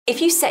If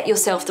you set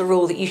yourself the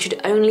rule that you should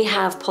only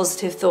have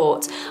positive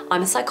thoughts,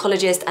 I'm a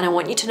psychologist and I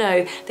want you to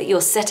know that you're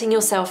setting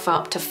yourself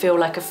up to feel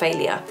like a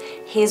failure.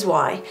 Here's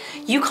why.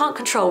 You can't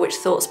control which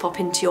thoughts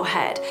pop into your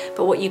head,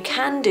 but what you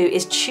can do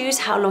is choose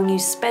how long you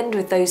spend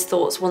with those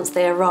thoughts once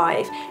they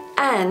arrive,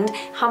 and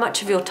how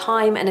much of your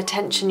time and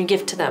attention you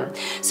give to them.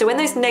 So when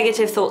those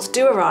negative thoughts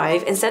do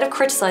arrive, instead of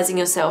criticizing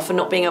yourself for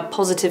not being a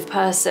positive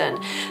person,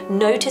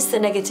 notice the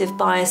negative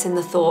bias in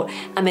the thought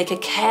and make a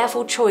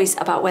careful choice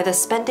about whether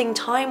spending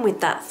time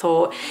with that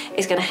thought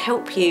is going to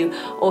help you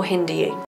or hinder you.